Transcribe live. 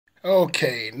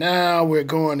Okay, now we're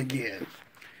going again.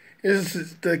 This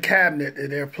is the cabinet that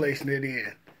they're placing it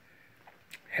in.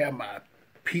 Have my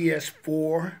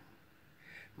PS4,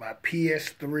 my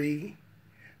PS3,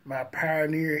 my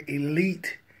Pioneer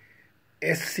Elite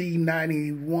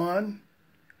SC91,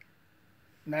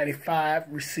 95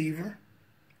 receiver,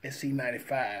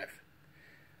 SC95.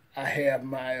 I have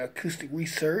my acoustic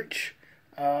research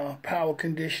power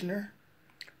conditioner.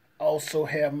 Also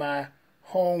have my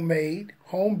homemade,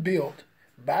 home-built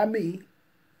by me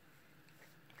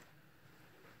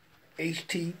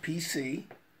HTPC.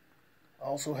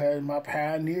 Also have my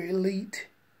Pioneer Elite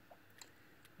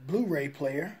Blu-ray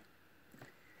player.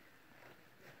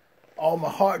 All my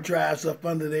hard drives up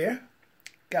under there.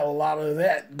 Got a lot of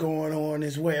that going on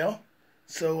as well.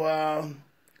 So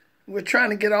we're trying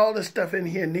to get all this stuff in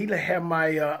here. Need to have my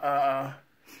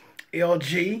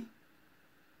LG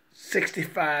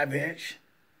 65-inch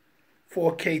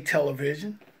 4K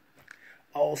television.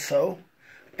 Also,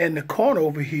 in the corner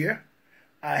over here,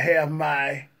 I have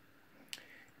my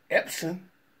Epson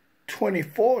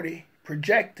 2040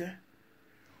 projector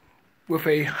with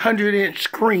a 100-inch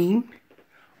screen.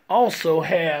 Also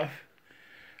have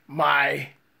my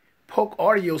Polk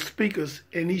audio speakers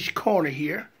in each corner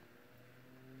here.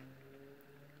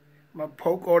 My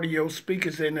Polk audio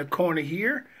speakers in the corner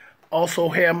here. Also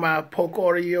have my Polk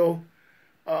audio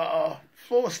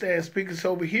floor stand speakers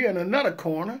over here in another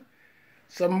corner.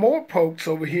 Some more Polks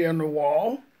over here on the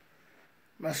wall.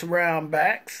 My surround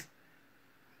backs.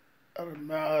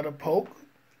 My other Polk.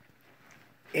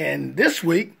 And this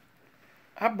week,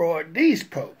 I brought these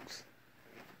Polks.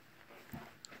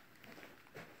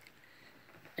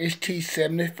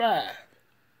 T75.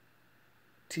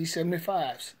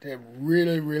 T75s. They're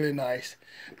really, really nice.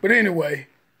 But anyway,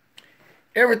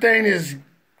 everything is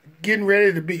getting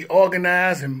ready to be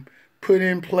organized and put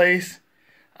in place.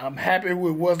 I'm happy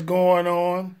with what's going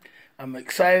on. I'm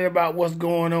excited about what's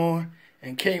going on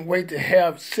and can't wait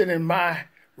to sit in my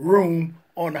room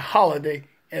on the holiday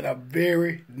in a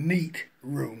very neat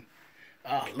room.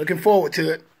 Looking forward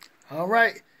to it. All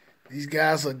right. These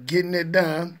guys are getting it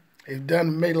done. They've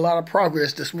made a lot of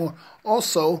progress this morning.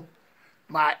 Also,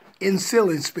 my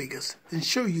in-ceiling speakers. And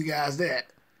show you guys that.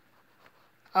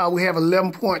 We have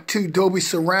 11.2 Dolby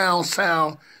surround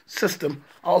sound system.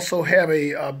 Also have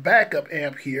a backup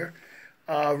amp here,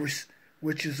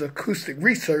 which is acoustic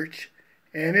research,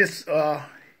 and it's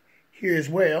here as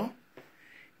well.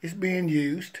 It's being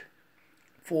used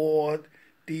for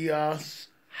the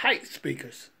height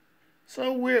speakers.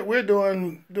 So we're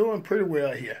doing pretty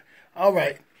well here. All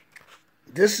right,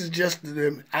 this is just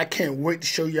I can't wait to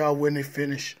show y'all when they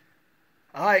finish.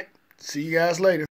 All right, see you guys later.